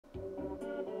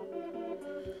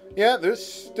Yeah, there's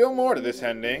still more to this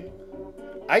ending.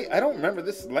 I don't remember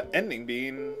this ending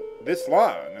being this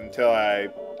long until I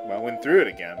went through it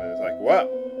again. But it was like,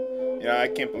 whoa. I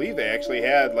can't believe they actually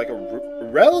had like a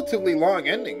relatively long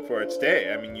ending for its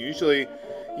day. I mean, usually,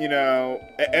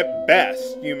 at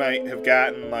best, you might have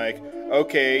gotten like,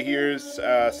 okay, here's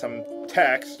some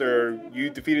text, or you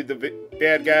defeated the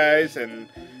bad guys, and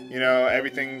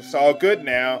everything's all good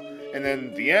now, and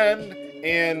then the end,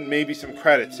 and maybe some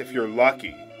credits if you're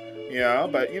lucky.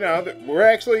 But we're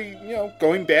actually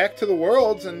going back to the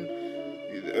worlds and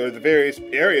or the various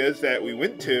areas that we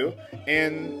went to,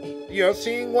 and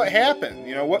seeing what happened.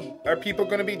 What are people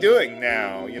going to be doing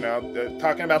now?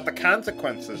 Talking about the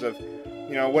consequences of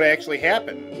what actually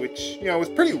happened, which was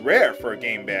pretty rare for a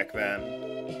game back then.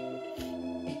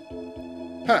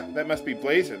 Huh, that must be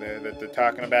Blazer there that they're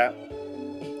talking about.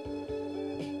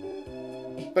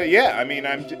 But yeah, I mean,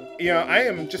 I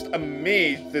am just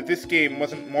amazed that this game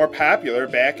wasn't more popular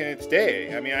back in its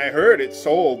day. I mean, I heard it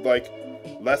sold like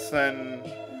less than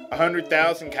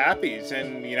 100,000 copies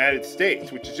in the United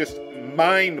States, which is just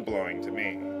mind-blowing to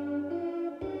me.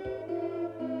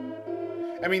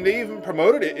 I mean, they even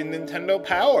promoted it in Nintendo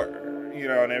Power,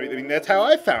 and everything. I mean, that's how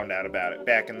I found out about it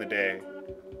back in the day.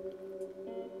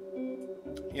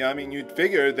 I mean, you'd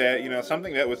figure that,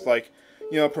 something that was like,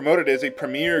 promoted as a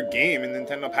premier game in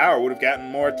Nintendo Power would have gotten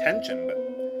more attention, but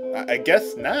I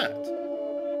guess not.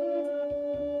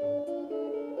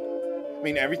 I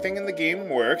mean, everything in the game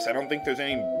works. I don't think there's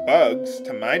any bugs,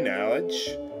 to my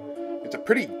knowledge. It's a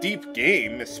pretty deep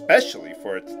game, especially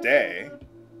for its day.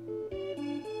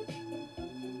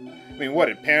 I mean, what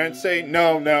did parents say?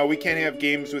 No, we can't have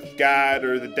games with God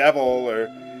or the devil or,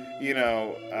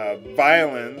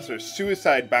 violence or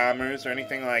suicide bombers or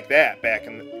anything like that back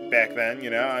then.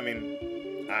 I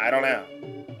mean, I don't know.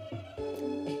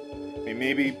 I mean,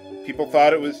 maybe people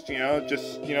thought it was,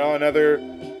 just, another,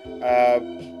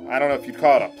 I don't know if you'd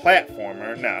call it a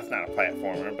platformer. No, it's not a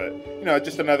platformer, but,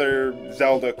 just another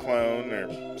Zelda clone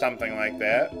or something like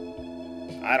that.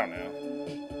 I don't know.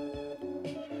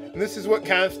 And this is what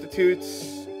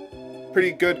constitutes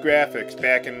pretty good graphics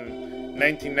back in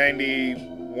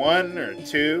 1991 or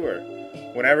 2 or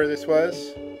whenever this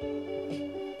was.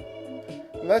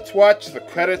 Let's watch the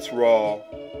credits roll.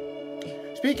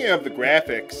 Speaking of the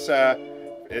graphics,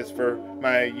 as for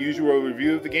my usual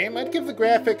review of the game, I'd give the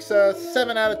graphics a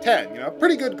 7 out of 10.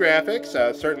 Pretty good graphics,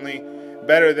 certainly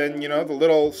better than, the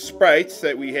little sprites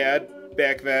that we had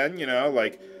back then,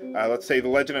 like, let's say The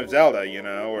Legend of Zelda,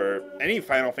 or any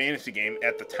Final Fantasy game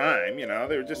at the time,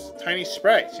 they were just tiny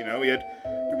sprites, we had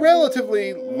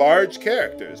relatively large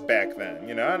characters back then,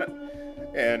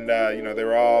 and they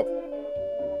were all,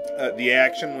 the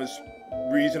action was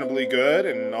reasonably good,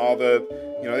 and all the,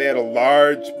 they had a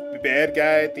large bad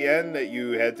guy at the end that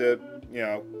you had to,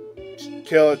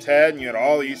 kill its head, and you had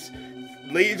all these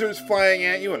lasers flying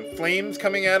at you and flames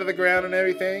coming out of the ground and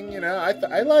everything,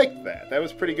 I liked that. That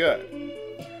was pretty good.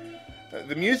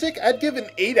 The music, I'd give an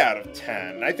 8 out of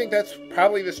 10. I think that's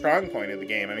probably the strong point of the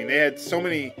game. I mean, they had so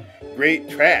many great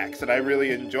tracks that I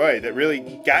really enjoyed that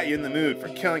really got you in the mood for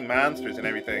killing monsters and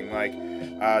everything. Like,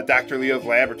 Dr. Leo's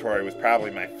Laboratory was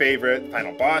probably my favorite.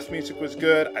 Final boss music was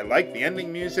good. I liked the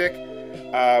ending music.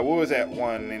 What was that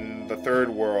one in the third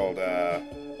world?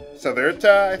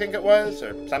 Salerta, I think it was,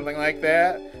 or something like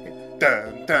that.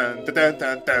 Dun dun dun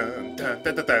dun dun dun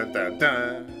dun dun dun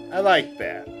dun. I liked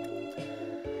that.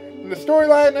 And the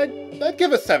storyline, I'd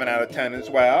give a 7 out of 10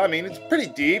 as well. I mean, it's pretty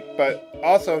deep, but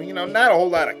also, not a whole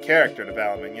lot of character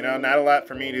development. Not a lot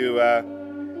for me to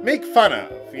make fun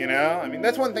of. I mean,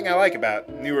 that's one thing I like about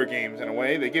newer games in a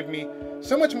way. They give me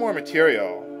so much more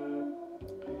material.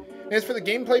 As for the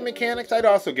gameplay mechanics, I'd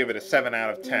also give it a 7 out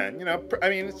of 10. I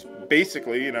mean, it's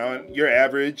basically, your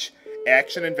average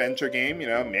action-adventure game,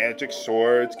 magic,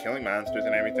 swords, killing monsters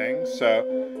and everything. So,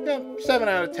 7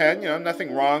 out of 10,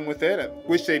 nothing wrong with it. I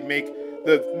wish they'd make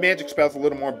the magic spells a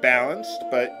little more balanced,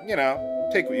 but,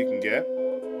 take what you can get.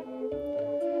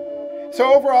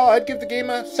 So overall, I'd give the game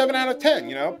a 7 out of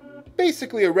 10,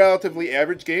 Basically a relatively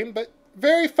average game, but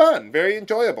very fun, very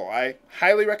enjoyable. I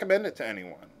highly recommend it to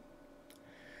anyone.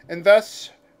 And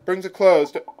thus brings a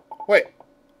close to... Wait,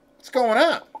 what's going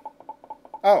on?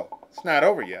 Oh, it's not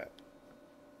over yet.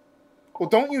 Well,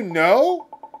 don't you know?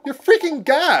 You're freaking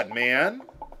God, man.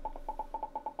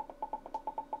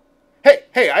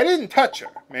 Hey, I didn't touch her,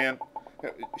 man.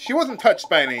 She wasn't touched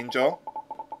by an angel.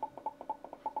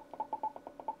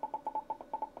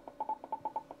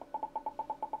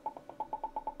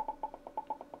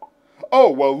 Oh,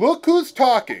 well, look who's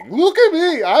talking. Look at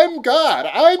me. I'm God.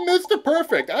 I'm Mr.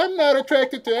 Perfect. I'm not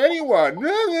attracted to anyone.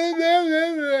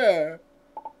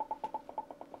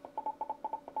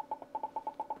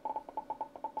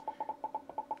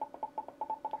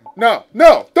 No,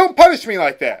 no, don't punish me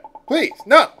like that. Please,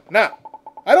 no, no.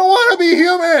 I don't want to be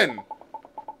human.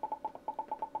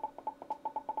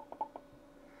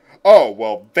 Oh,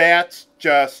 well, that's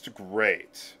just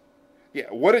great. Yeah,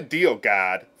 what a deal,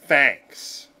 God.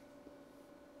 Thanks.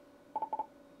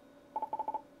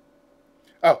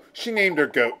 Oh, she named her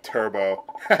goat Turbo.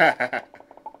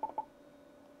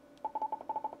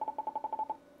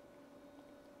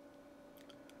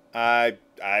 I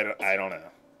don't know.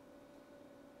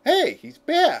 Hey, he's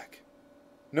back.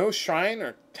 No shrine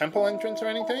or temple entrance or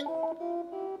anything?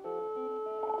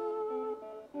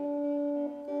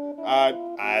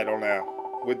 I don't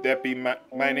know. Would that be my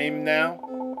name now?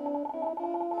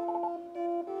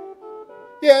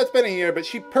 Yeah, it's been a year, but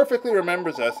she perfectly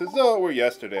remembers us as though it were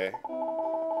yesterday.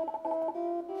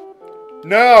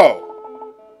 No!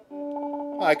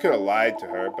 Well, I could have lied to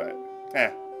her, but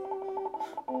eh.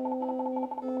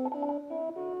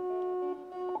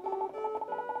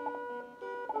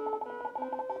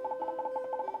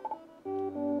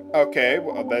 Okay,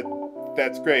 well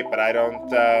that's great, but I don't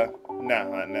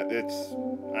no, it's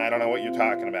I don't know what you're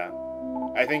talking about.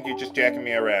 I think you're just jacking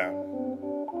me around.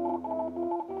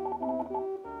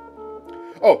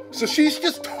 Oh, so she's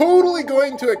just totally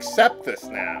going to accept this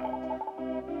now.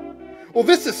 Well,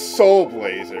 this is Soul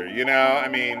Blazer, you know? I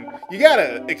mean, you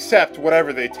gotta accept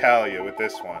whatever they tell you with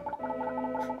this one.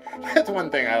 That's one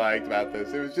thing I liked about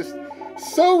this. It was just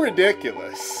so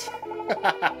ridiculous.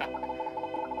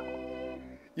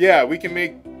 Yeah, we can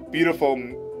make beautiful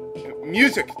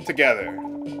music together.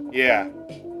 Yeah.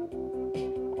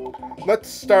 Let's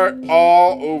start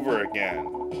all over again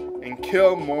and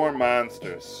kill more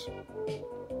monsters.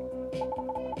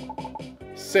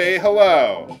 Say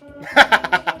hello.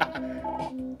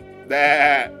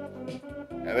 That's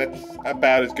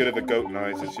about as good of a goat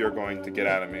noise as you're going to get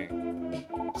out of me.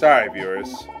 Sorry,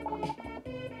 viewers.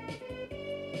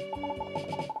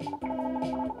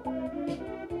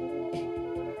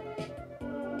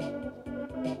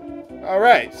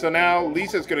 Alright, so now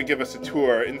Lisa's going to give us a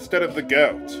tour instead of the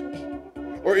goat.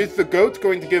 Or is the goat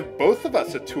going to give both of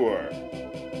us a tour?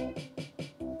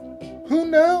 Who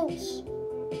knows?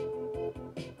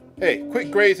 Hey, quit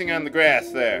grazing on the grass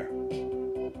there.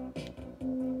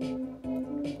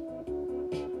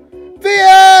 The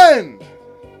end!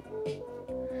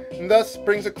 And thus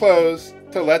brings a close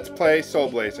to Let's Play Soul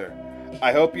Blazer.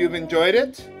 I hope you've enjoyed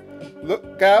it.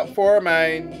 Look out for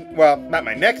my, well, not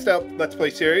my next Let's Play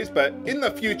series, but in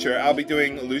the future I'll be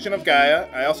doing Illusion of Gaia.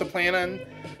 I also plan on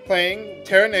playing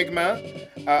Terranigma,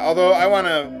 although I want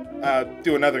to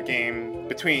do another game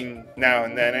between now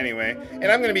and then anyway. And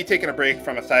I'm going to be taking a break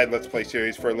from a side Let's Play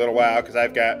series for a little while because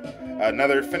I've got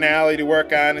another finale to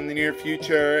work on in the near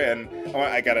future, and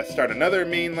I got to start another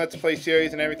main Let's Play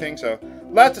series and everything, so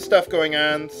lots of stuff going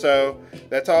on. So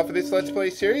that's all for this Let's Play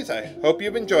series. I hope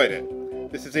you've enjoyed it.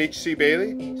 This is HC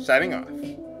Bailey, signing off.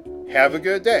 Have a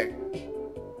good day.